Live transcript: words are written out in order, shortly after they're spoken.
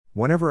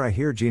Whenever I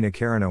hear Gina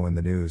Carano in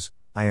the news,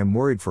 I am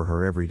worried for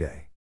her every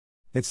day.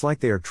 It's like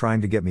they are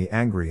trying to get me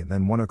angry and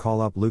then want to call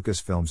up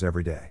Lucasfilms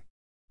every day.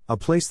 A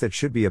place that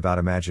should be about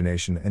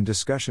imagination and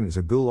discussion is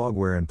a gulag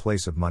where in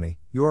place of money,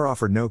 you are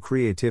offered no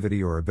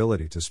creativity or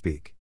ability to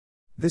speak.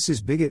 This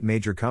is big at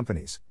major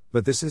companies,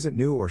 but this isn't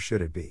new, or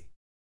should it be?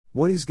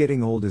 What is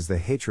getting old is the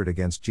hatred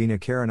against Gina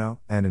Carano,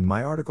 and in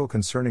my article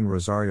concerning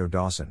Rosario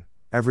Dawson,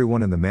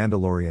 everyone in the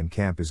Mandalorian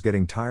camp is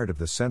getting tired of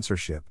the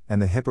censorship and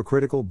the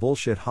hypocritical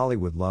bullshit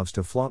Hollywood loves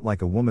to flaunt,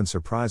 like a woman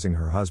surprising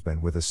her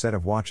husband with a set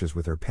of watches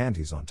with her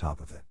panties on top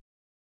of it.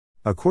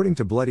 According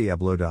to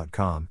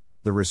bloodyablo.com,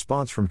 the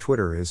response from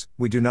Twitter is,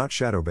 "We do not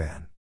shadow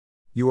ban.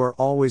 You are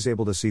always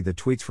able to see the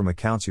tweets from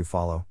accounts you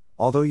follow,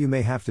 although you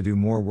may have to do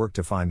more work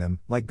to find them,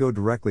 like go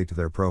directly to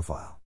their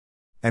profile.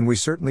 And we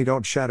certainly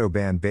don't shadow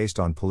ban based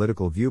on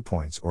political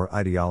viewpoints or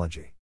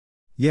ideology."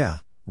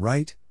 Yeah,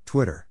 right,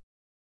 Twitter.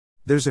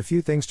 There's a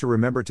few things to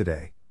remember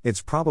today.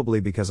 It's probably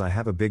because I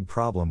have a big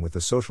problem with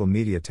the social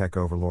media tech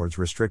overlords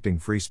restricting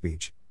free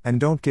speech, and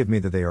don't give me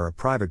that they are a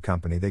private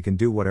company, they can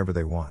do whatever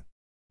they want.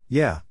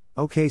 Yeah,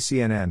 okay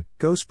CNN,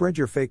 go spread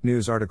your fake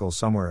news articles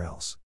somewhere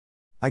else.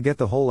 I get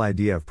the whole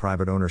idea of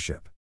private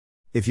ownership.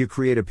 If you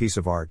create a piece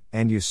of art,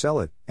 and you sell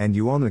it, and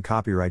you own the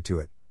copyright to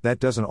it, that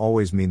doesn't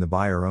always mean the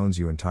buyer owns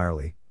you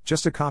entirely,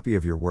 just a copy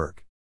of your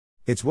work.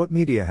 It's what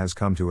media has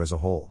come to as a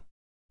whole.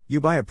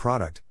 You buy a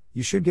product,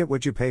 you should get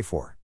what you pay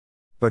for.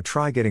 But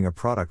try getting a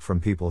product from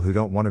people who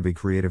don't want to be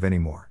creative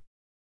anymore.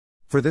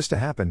 For this to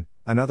happen,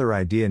 another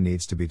idea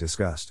needs to be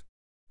discussed.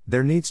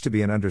 There needs to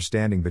be an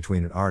understanding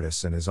between an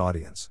artist and his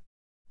audience.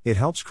 It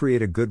helps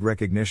create a good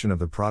recognition of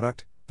the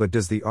product, but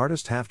does the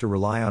artist have to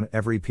rely on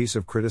every piece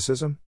of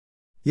criticism?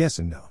 Yes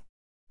and no.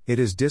 It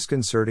is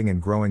disconcerting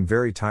and growing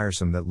very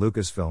tiresome that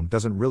Lucasfilm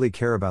doesn't really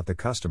care about the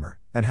customer,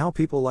 and how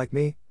people like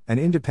me, an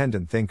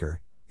independent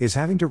thinker, is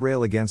having to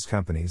rail against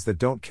companies that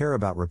don't care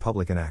about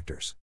Republican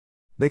actors.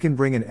 They can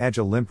bring an edge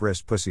a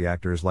limp-wrist pussy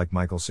actors like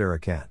Michael Cera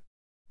can.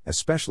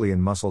 Especially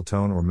in muscle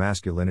tone or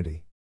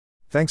masculinity.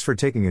 Thanks for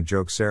taking a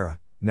joke, Sarah.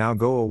 Now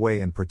go away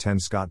and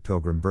pretend Scott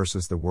Pilgrim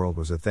vs. the World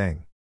was a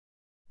thing.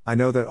 I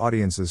know that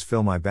audiences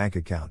fill my bank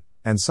account,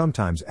 and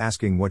sometimes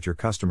asking what your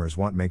customers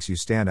want makes you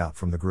stand out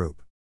from the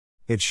group.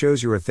 It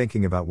shows you are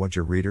thinking about what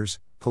your readers,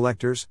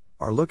 collectors,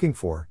 are looking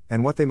for,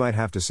 and what they might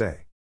have to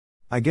say.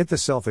 I get the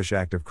selfish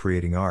act of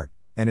creating art,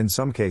 and in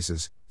some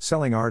cases,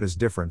 selling art is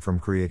different from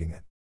creating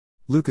it.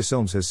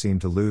 Lucasfilms has seemed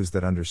to lose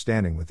that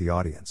understanding with the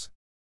audience.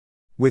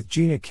 With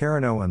Gina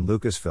Carano and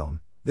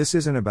Lucasfilm, this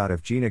isn't about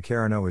if Gina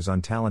Carano is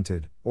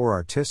untalented or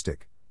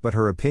artistic, but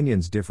her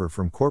opinions differ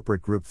from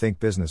corporate groupthink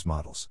business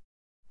models.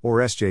 Or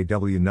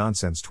SJW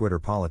nonsense Twitter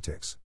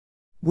politics.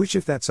 Which,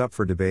 if that's up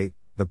for debate,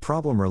 the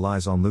problem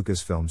relies on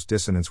Lucasfilm's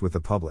dissonance with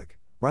the public,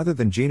 rather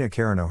than Gina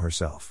Carano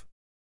herself.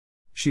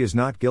 She is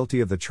not guilty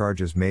of the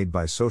charges made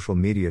by social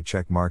media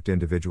check-marked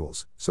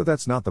individuals, so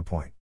that's not the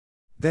point.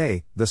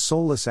 They, the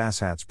soulless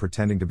asshats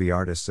pretending to be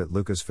artists at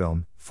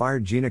Lucasfilm,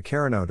 fired Gina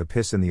Carano to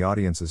piss in the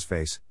audience's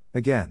face,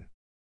 again.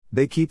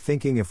 They keep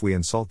thinking if we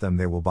insult them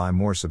they will buy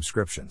more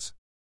subscriptions.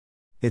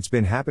 It's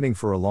been happening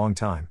for a long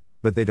time,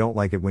 but they don't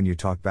like it when you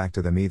talk back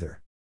to them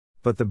either.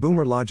 But the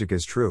boomer logic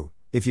is true,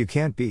 if you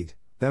can't beat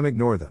them,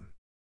 ignore them.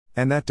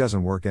 And that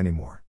doesn't work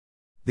anymore.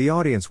 The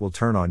audience will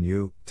turn on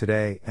you,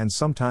 today, and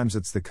sometimes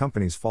it's the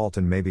company's fault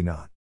and maybe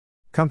not.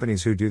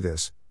 Companies who do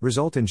this,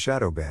 result in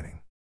shadow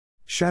banning.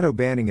 Shadow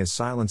banning is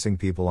silencing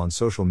people on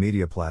social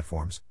media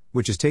platforms,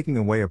 which is taking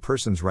away a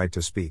person's right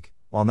to speak,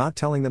 while not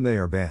telling them they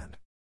are banned.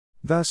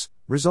 Thus,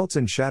 results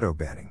in shadow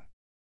banning.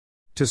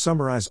 To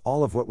summarize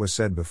all of what was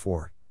said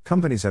before,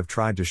 companies have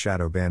tried to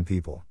shadow ban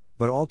people,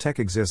 but all tech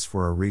exists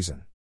for a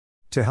reason.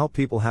 To help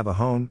people have a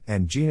home,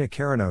 and Gina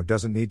Carano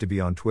doesn't need to be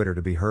on Twitter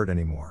to be heard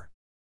anymore.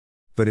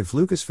 But if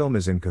Lucasfilm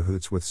is in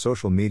cahoots with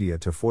social media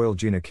to foil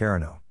Gina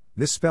Carano,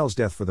 this spells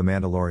death for The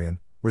Mandalorian,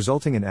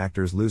 resulting in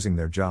actors losing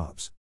their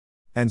jobs.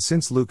 And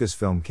since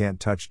Lucasfilm can't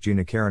touch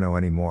Gina Carano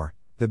anymore,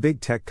 the big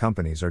tech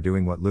companies are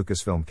doing what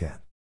Lucasfilm can.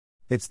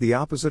 It's the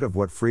opposite of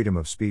what freedom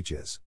of speech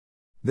is.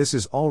 This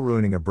is all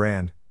ruining a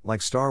brand,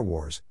 like Star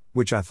Wars,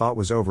 which I thought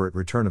was over at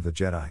Return of the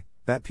Jedi,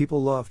 that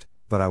people loved,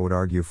 but I would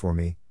argue for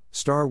me,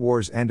 Star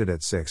Wars ended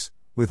at 6,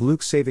 with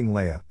Luke saving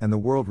Leia and the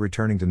world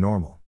returning to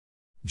normal.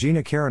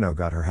 Gina Carano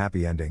got her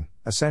happy ending,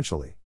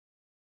 essentially.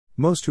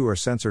 Most who are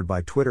censored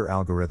by Twitter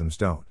algorithms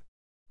don't.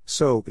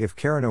 So, if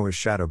Carano is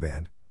shadow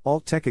banned,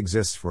 alt tech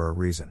exists for a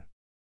reason.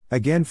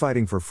 Again,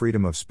 fighting for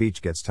freedom of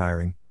speech gets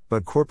tiring,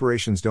 but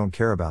corporations don't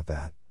care about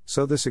that,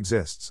 so this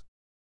exists.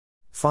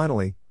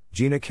 Finally,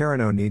 Gina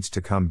Carano needs to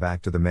come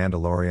back to The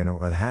Mandalorian,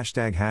 or the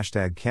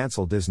hashtag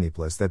cancel Disney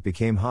Plus that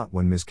became hot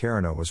when Ms.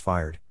 Carano was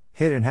fired,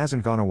 hit and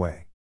hasn't gone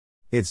away.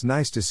 It's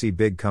nice to see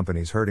big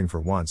companies hurting for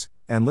once,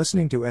 and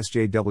listening to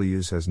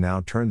SJWs has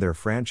now turned their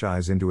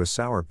franchise into a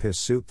sour piss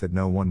soup that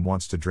no one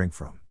wants to drink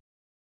from.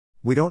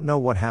 We don't know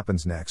what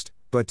happens next,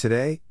 but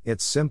today,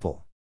 it's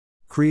simple.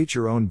 Create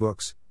your own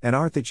books, and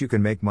art that you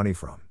can make money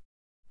from.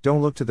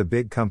 Don't look to the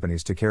big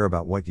companies to care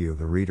about what you,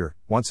 the reader,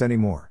 wants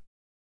anymore.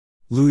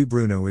 Louis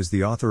Bruno is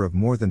the author of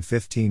more than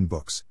 15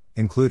 books,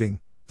 including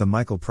The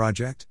Michael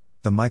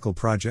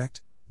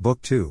Project,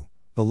 Book 2,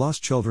 The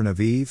Lost Children of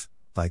Eve,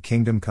 Thy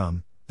Kingdom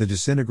Come, The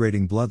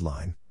Disintegrating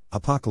Bloodline,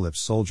 Apocalypse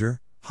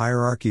Soldier,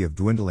 Hierarchy of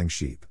Dwindling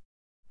Sheep.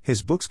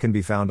 His books can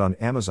be found on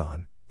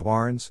Amazon,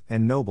 Barnes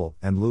and Noble,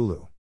 and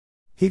Lulu.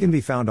 He can be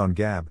found on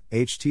Gab,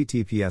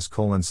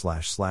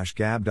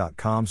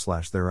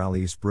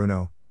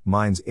 https://gab.com/therealice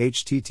Minds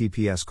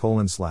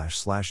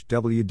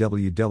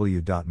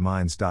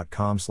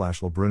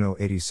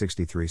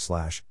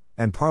https://www.minds.com/lbruno8063/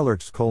 and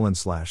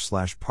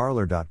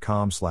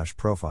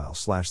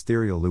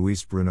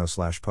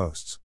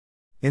parler://parler.com/profile/Therial-Luis-Bruno/posts.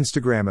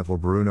 Instagram at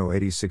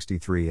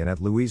LBruno8063 and at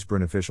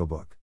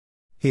LuisBrunoOfficialBook.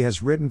 He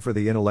has written for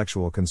The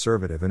Intellectual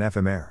Conservative and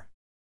FMR.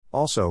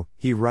 Also,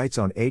 he writes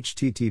on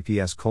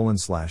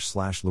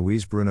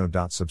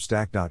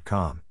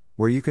https://luisbruno.substack.com,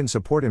 where you can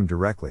support him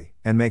directly,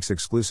 and makes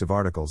exclusive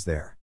articles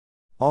there.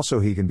 Also,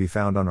 he can be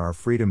found on Our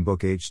Freedom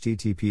Book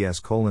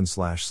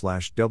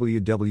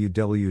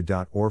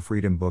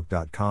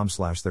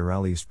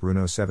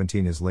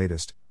https://www.orfreedombook.com/therealice-Bruno17. His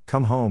latest,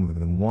 Come Home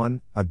and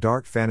One, a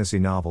dark fantasy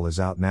novel, is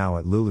out now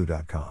at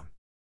lulu.com.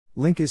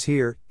 Link is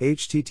here,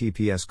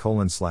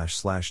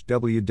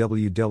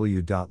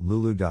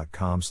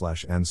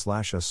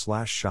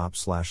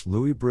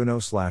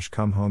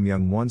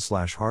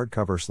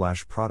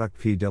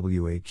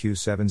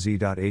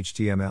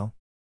 pw8q7z.html.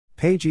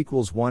 Page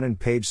equals 1 and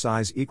page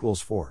size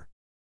equals 4.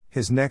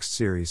 His next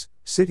series,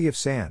 City of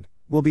Sand,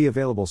 will be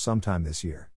available sometime this year.